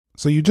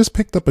So you just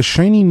picked up a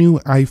shiny new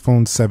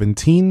iPhone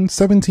 17,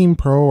 17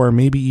 Pro, or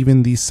maybe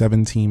even the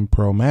 17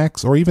 Pro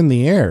Max, or even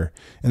the Air.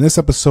 In this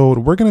episode,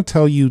 we're going to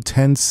tell you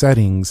 10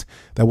 settings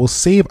that will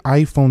save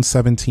iPhone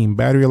 17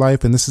 battery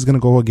life, and this is going to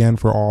go again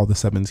for all the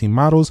 17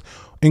 models,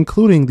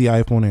 including the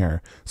iPhone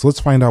Air. So let's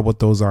find out what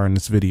those are in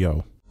this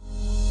video.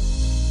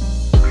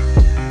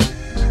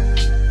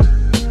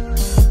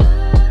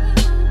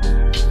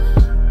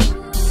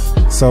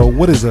 So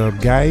what is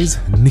up, guys?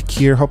 Nick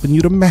here, helping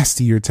you to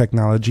master your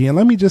technology. And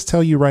let me just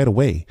tell you right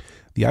away,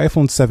 the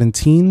iPhone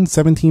 17,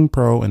 17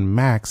 Pro, and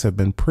Max have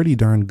been pretty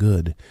darn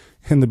good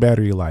in the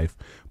battery life.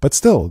 But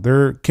still,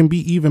 there can be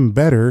even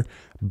better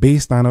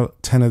based on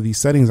 10 of these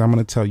settings I'm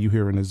going to tell you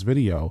here in this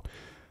video.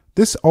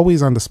 This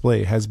always on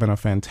display has been a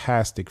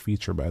fantastic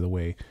feature, by the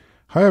way.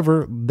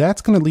 However,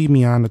 that's going to lead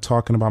me on to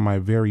talking about my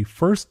very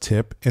first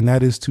tip, and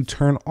that is to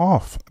turn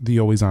off the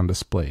always on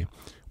display.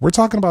 We're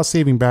talking about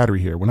saving battery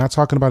here. We're not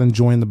talking about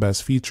enjoying the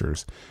best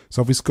features.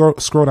 So if we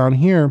scroll down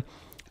here,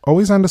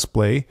 always on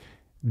display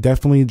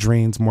definitely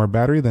drains more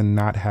battery than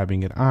not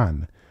having it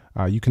on.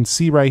 You can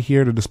see right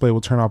here, the display will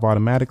turn off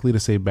automatically to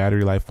save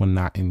battery life when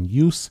not in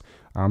use.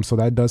 So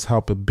that does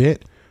help a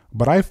bit.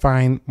 But I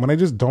find when I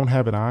just don't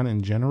have it on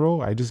in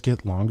general, I just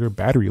get longer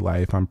battery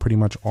life on pretty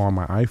much all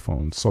my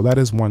iPhones. So that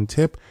is one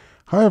tip.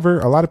 However,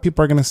 a lot of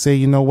people are going to say,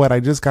 you know what, I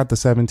just got the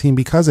 17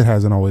 because it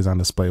has an always on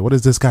display. What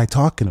is this guy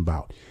talking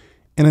about?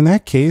 And in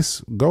that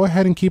case, go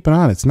ahead and keep it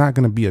on. It's not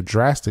going to be a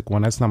drastic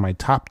one. That's not my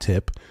top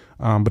tip,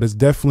 but it's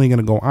definitely going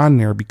to go on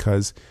there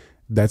because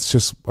that's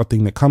just a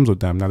thing that comes with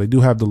them. Now, they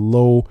do have the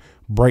low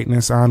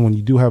brightness on when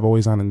you do have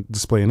always on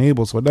display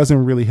enabled, so it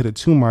doesn't really hit it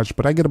too much,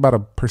 but I get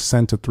about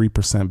 1% to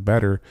 3%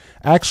 better.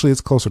 Actually, it's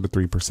closer to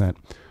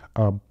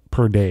 3%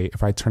 per day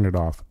if I turn it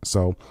off.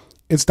 So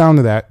it's down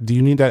to that. Do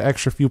you need that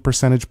extra few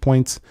percentage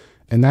points?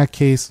 In that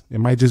case, it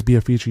might just be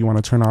a feature you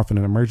want to turn off in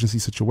an emergency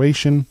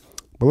situation.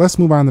 But let's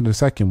move on to the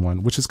second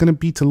one, which is going to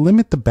be to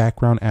limit the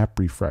background app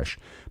refresh.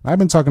 Now, I've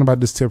been talking about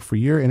this tip for a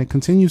year, and it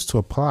continues to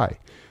apply.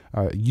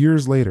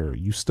 Years later,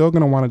 you're still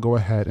going to want to go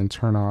ahead and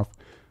turn off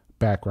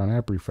background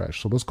app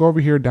refresh. So let's go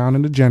over here down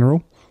into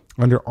general.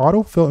 Under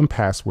autofill and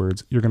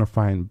passwords, you're going to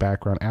find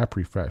background app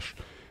refresh.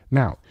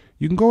 Now,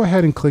 you can go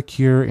ahead and click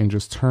here and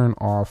just turn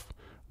off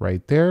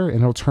right there,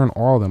 and it'll turn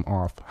all of them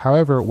off.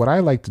 However, what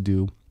I like to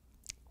do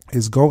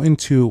is go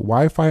into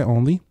Wi-Fi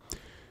only.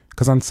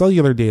 Because on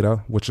cellular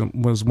data, which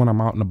was when I'm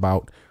out and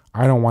about,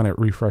 I don't want it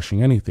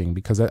refreshing anything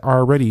because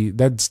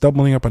that's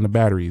doubling up on the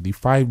battery. The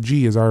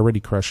 5G is already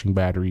crushing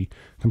battery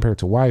compared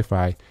to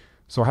Wi-Fi.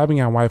 So having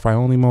it on Wi-Fi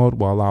only mode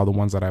will allow the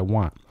ones that I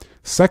want.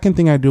 Second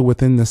thing I do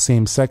within the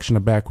same section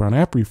of background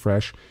app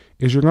refresh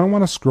is you're going to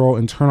want to scroll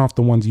and turn off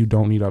the ones you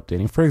don't need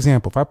updating. For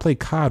example, if I play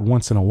COD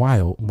once in a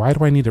while, why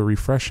do I need it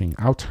refreshing?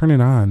 I'll turn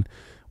it on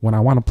when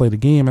I want to play the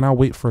game and I'll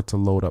wait for it to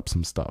load up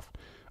some stuff.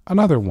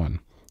 Another one,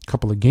 a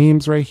couple of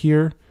games right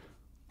here.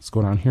 Let's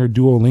go down here,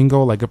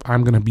 Duolingo. Like if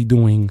I'm going to be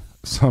doing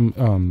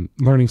some,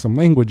 learning some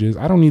languages,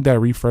 I don't need that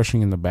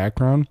refreshing in the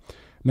background.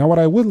 Now, what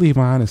I would leave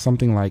on is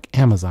something like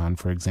Amazon,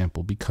 for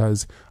example,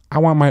 because I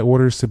want my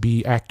orders to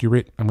be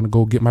accurate. I'm going to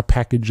go get my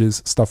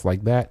packages, stuff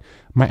like that.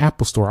 My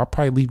Apple Store, I'll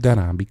probably leave that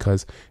on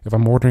because if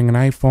I'm ordering an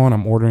iPhone,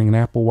 I'm ordering an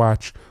Apple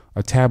Watch,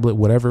 a tablet,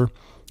 whatever,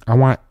 I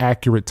want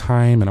accurate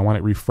time and I want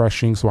it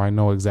refreshing so I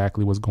know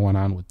exactly what's going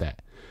on with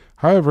that.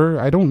 However,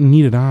 I don't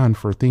need it on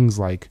for things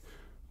like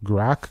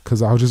Grok,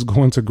 because I'll just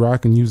go into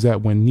Grok and use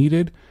that when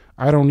needed.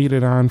 I don't need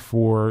it on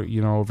for,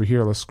 over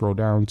here, let's scroll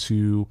down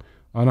to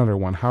another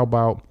one. How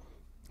about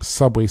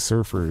Subway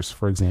Surfers,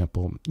 for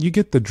example? You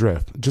get the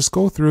drift. Just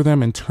go through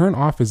them and turn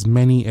off as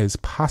many as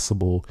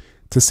possible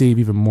to save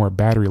even more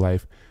battery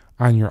life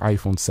on your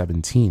iPhone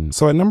 17.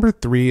 So at number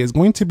 3 is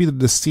going to be the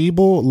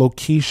disable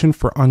location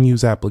for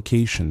unused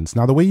applications.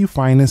 Now, the way you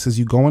find this is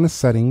you go into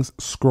settings,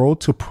 scroll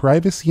to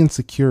privacy and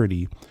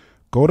security,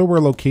 go to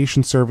where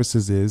location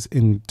services is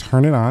and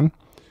turn it on.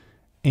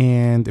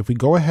 And if we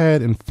go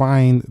ahead and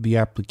find the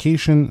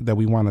application that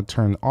we want to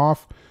turn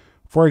off,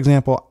 for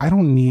example, I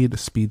don't need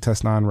speed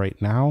test on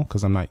right now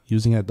because I'm not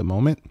using it at the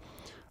moment.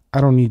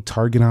 I don't need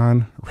target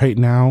on right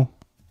now.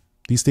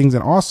 These things,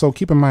 and also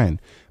keep in mind,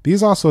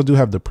 these also do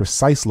have the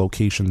precise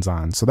locations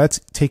on. So that's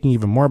taking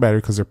even more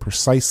battery because they're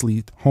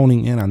precisely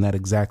honing in on that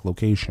exact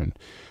location.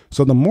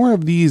 So the more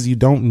of these you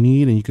don't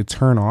need and you could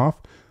turn off,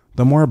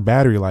 the more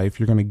battery life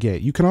you're going to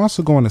get. You can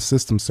also go into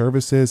system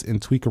services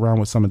and tweak around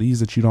with some of these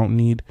that you don't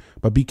need,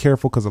 but be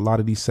careful because a lot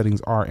of these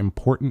settings are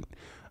important.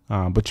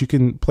 But you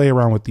can play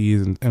around with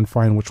these and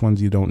find which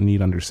ones you don't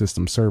need under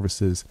system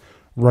services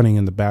running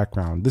in the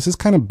background. This is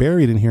kind of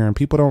buried in here and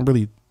people don't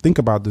really think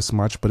about this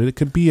much, but it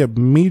could be a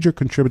major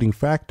contributing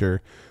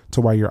factor to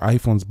why your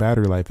iPhone's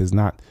battery life is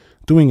not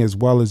doing as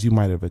well as you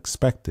might have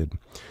expected.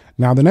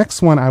 Now, the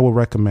next one I will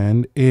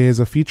recommend is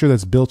a feature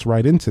that's built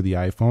right into the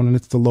iPhone, and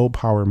it's the low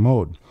power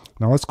mode.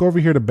 Now let's go over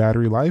here to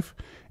battery life,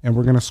 and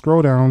we're going to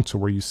scroll down to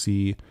where you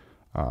see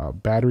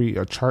battery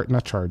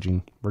not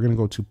charging. We're going to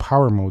go to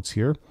power modes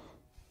here.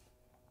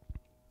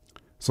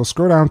 So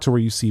scroll down to where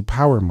you see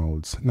power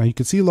modes. Now you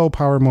can see low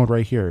power mode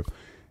right here.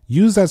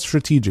 use that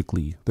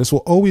strategically. This will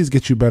always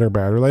get you better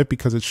battery life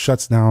because it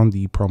shuts down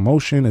the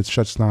ProMotion, it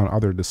shuts down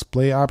other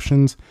display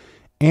options,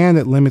 and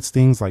it limits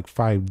things like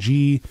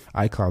 5G,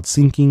 iCloud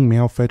syncing,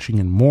 mail fetching,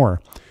 and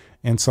more.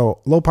 And so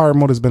low power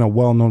mode has been a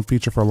well-known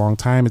feature for a long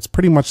time. It's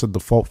pretty much the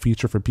default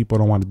feature for people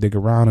who don't want to dig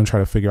around and try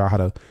to figure out how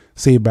to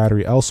save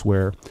battery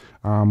elsewhere.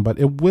 But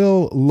it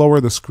will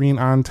lower the screen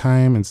on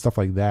time and stuff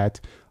like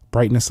that,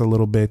 brightness a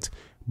little bit.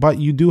 But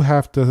you do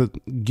have to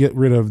get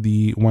rid of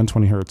the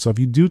 120 hertz. So if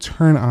you do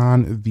turn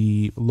on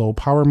the low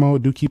power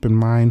mode, do keep in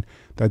mind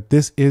that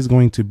this is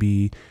going to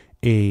be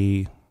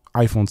a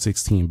iPhone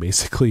 16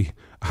 basically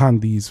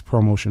on these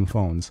ProMotion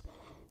phones.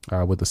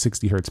 With a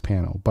 60 hertz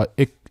panel, but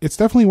it's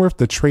definitely worth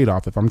the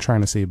trade-off if I'm trying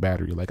to save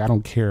battery. Like, I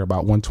don't care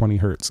about 120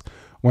 hertz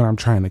when I'm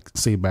trying to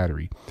save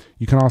battery.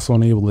 You can also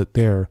enable it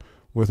there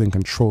within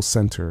Control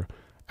Center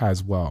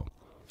as well.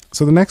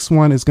 So the next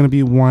one is going to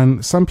be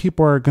one some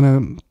people are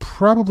going to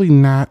probably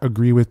not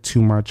agree with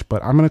too much,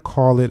 but I'm going to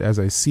call it as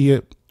I see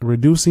it,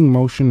 reducing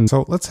motion.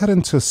 So let's head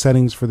into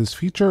settings for this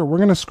feature. We're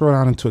going to scroll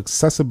down into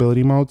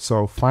accessibility mode.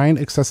 So find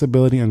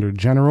accessibility under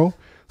general.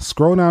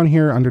 Scroll down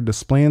here under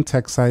display and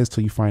text size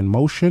till you find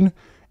motion,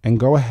 and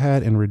go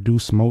ahead and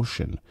reduce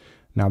motion.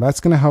 Now that's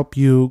going to help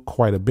you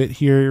quite a bit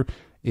here.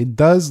 It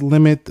does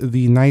limit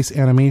the nice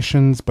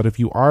animations, but if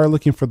you are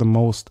looking for the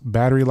most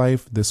battery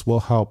life, this will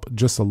help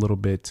just a little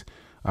bit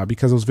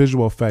because those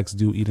visual effects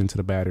do eat into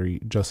the battery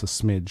just a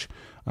smidge.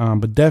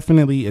 But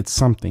definitely it's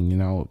something, you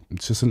know,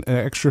 it's just an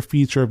extra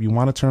feature. If you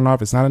want to turn it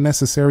off, it's not a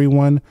necessary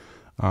one.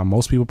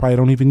 Most people probably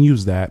don't even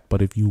use that,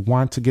 but if you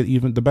want to get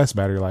even the best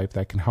battery life,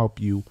 that can help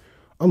you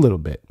a little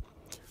bit.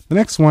 The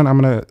next one I'm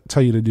going to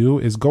tell you to do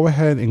is go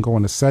ahead and go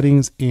into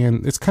settings,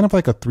 and it's kind of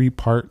like a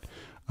three-part,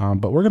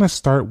 but we're going to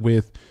start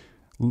with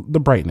the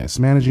brightness,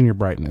 managing your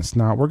brightness.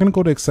 Now we're going to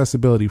go to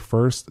accessibility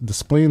first,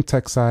 display and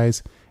text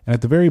size, and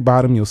at the very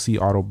bottom you'll see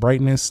auto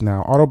brightness.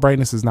 Now auto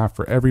brightness is not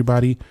for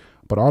everybody,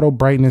 but auto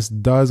brightness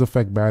does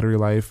affect battery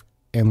life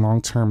and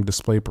long-term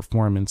display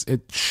performance.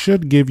 It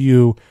should give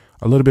you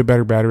a little bit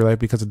better battery life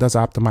because it does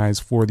optimize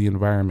for the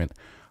environment.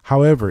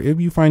 However,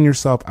 if you find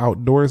yourself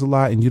outdoors a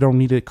lot and you don't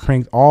need it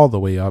cranked all the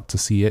way up to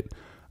see it,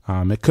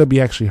 it could be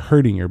actually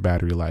hurting your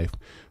battery life.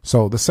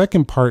 So the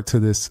second part to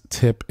this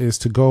tip is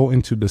to go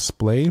into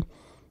display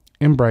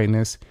and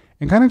brightness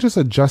and kind of just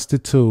adjust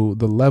it to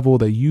the level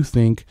that you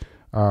think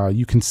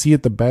you can see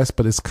it the best,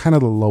 but it's kind of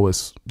the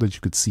lowest that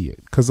you could see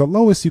it. Because the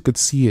lowest you could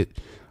see it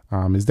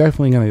is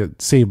definitely going to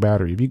save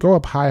battery. If you go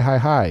up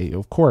high,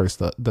 of course,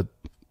 the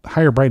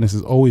higher brightness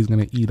is always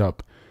going to eat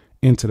up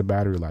into the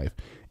battery life.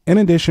 In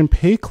addition,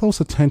 pay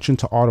close attention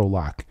to auto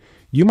lock.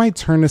 You might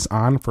turn this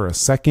on for a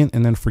second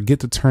and then forget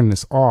to turn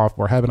this off,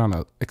 or have it on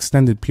an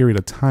extended period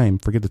of time,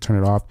 forget to turn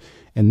it off,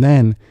 and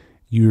then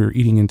you're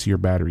eating into your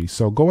battery.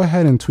 So go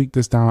ahead and tweak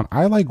this down.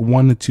 I like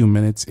 1 to 2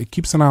 minutes. It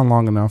keeps it on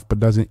long enough, but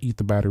doesn't eat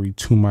the battery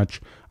too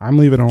much. I'm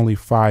leaving only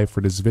 5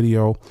 for this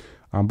video.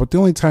 But the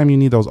only time you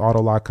need those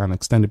auto lock on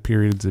extended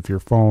periods, if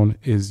your phone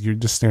is, you're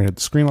just staring at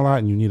the screen a lot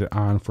and you need it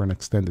on for an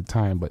extended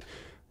time. But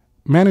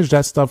manage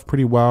that stuff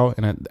pretty well,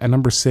 and at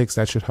number 6,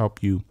 that should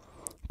help you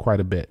quite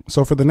a bit.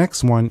 So for the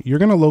next one, you're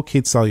going to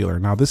locate cellular.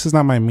 Now this is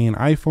not my main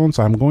iPhone,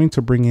 so I'm going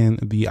to bring in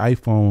the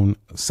iPhone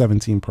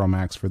 17 Pro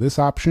Max for this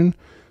option.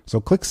 So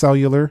click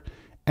cellular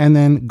and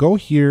then go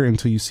here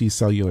until you see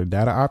cellular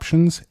data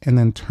options, and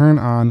then turn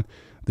on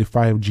the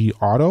 5G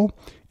auto.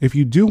 If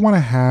you do want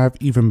to have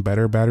even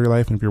better battery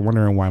life, and if you're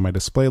wondering why my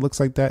display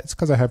looks like that, it's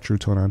because I have True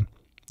Tone on.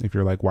 If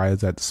you're like, why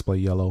is that display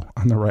yellow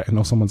on the right? I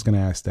know someone's going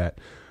to ask that.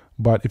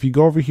 But if you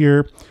go over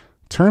here,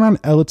 turn on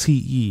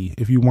LTE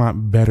if you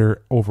want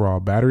better overall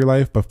battery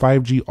life, but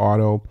 5G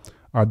auto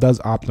does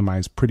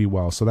optimize pretty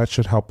well, so that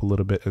should help a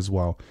little bit as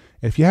well.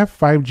 If you have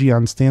 5G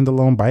on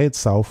standalone by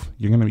itself,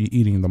 you're going to be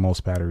eating the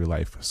most battery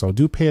life. So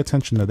do pay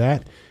attention to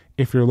that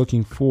if you're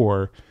looking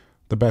for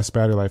the best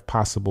battery life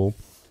possible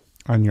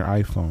on your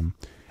iPhone.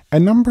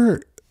 And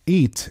number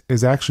 8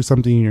 is actually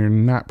something you're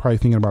not probably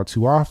thinking about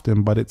too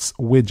often, but it's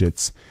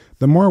widgets.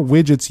 The more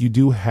widgets you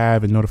do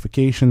have in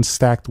notifications,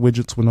 stacked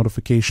widgets with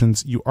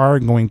notifications, you are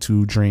going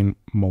to drain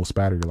most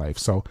battery life.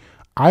 So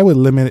I would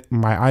limit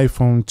my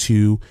iPhone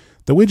to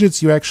the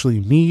widgets you actually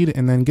need,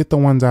 and then get the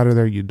ones out of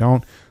there you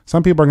don't.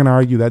 Some people are going to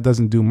argue that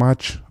doesn't do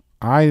much.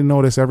 I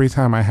notice every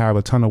time I have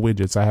a ton of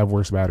widgets, I have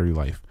worse battery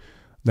life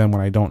than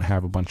when I don't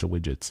have a bunch of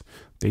widgets.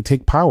 They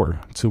take power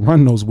to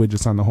run those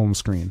widgets on the home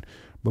screen,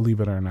 believe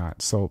it or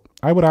not. So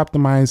I would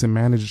optimize and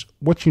manage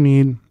what you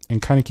need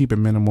and kind of keep it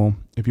minimal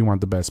if you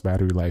want the best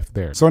battery life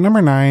there. So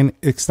number 9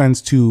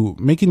 extends to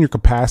making your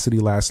capacity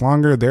last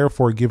longer,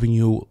 therefore giving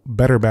you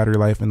better battery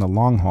life in the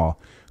long haul.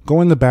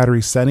 Go into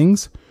battery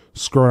settings,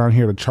 scroll down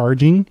here to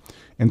charging,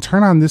 and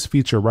turn on this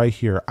feature right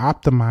here,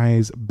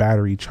 optimize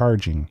battery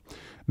charging.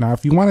 Now,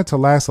 if you want it to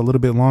last a little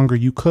bit longer,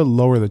 you could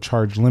lower the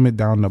charge limit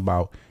down to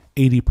about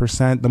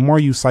 80%. The more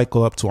you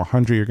cycle up to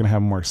 100, you're going to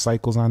have more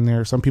cycles on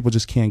there. Some people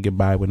just can't get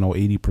by with no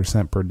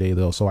 80% per day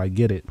though, so I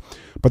get it.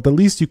 But the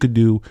least you could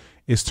do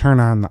is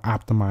turn on the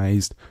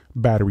optimized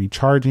battery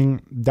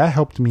charging. That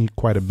helped me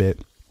quite a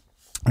bit.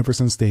 ever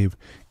since they've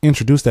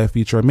introduced that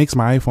feature, it makes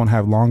my iPhone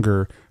have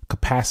longer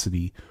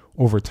capacity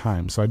over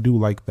time. So I do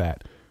like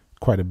that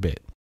quite a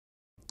bit.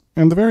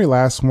 And the very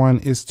last one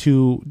is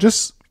to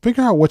just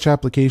figure out which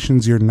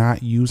applications you're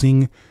not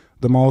using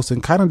the most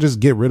and kind of just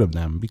get rid of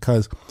them,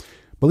 because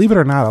believe it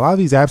or not, a lot of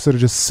these apps that are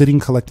just sitting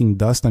collecting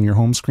dust on your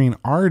home screen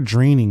are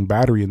draining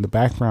battery in the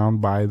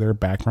background by their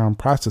background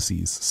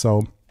processes.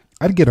 So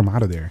I'd get them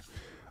out of there,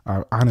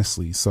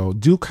 honestly. So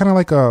do kind of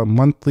like a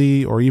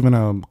monthly or even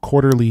a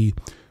quarterly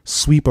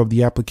sweep of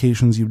the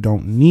applications you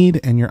don't need,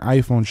 and your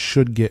iPhone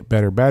should get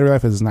better battery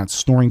life as it's not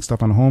storing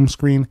stuff on the home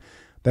screen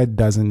that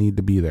doesn't need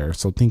to be there.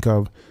 So think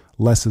of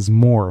less is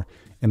more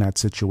in that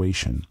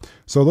situation.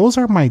 So those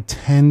are my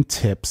 10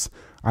 tips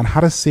on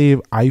how to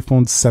save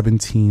iPhone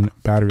 17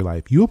 battery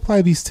life. You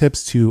apply these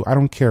tips to, I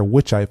don't care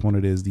which iPhone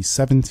it is, the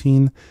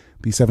 17,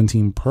 the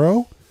 17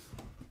 Pro,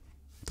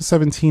 the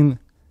 17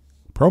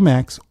 Pro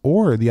Max,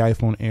 or the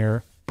iPhone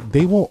Air,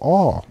 they will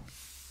all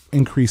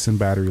increase in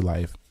battery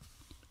life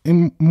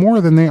in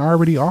more than they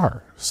already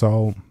are.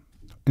 So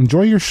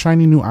enjoy your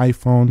shiny new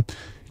iPhone.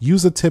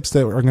 Use the tips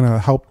that are going to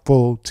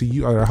helpful to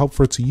you, or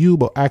helpful to you,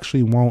 but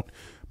actually won't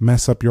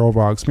mess up your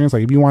overall experience.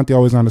 Like if you want the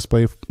always on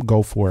display,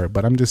 go for it.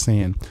 But I'm just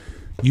saying,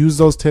 use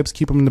those tips,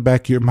 keep them in the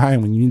back of your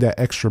mind when you need that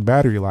extra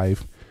battery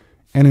life,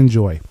 and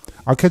enjoy.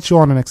 I'll catch you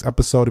all on the next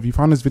episode. If you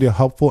found this video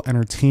helpful,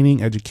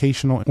 entertaining,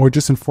 educational, or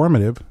just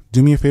informative,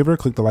 do me a favor,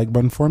 click the like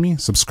button for me.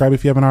 Subscribe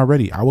if you haven't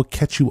already. I will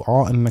catch you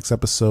all in the next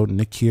episode.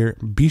 Nick here.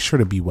 Be sure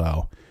to be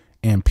well,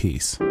 and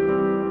peace.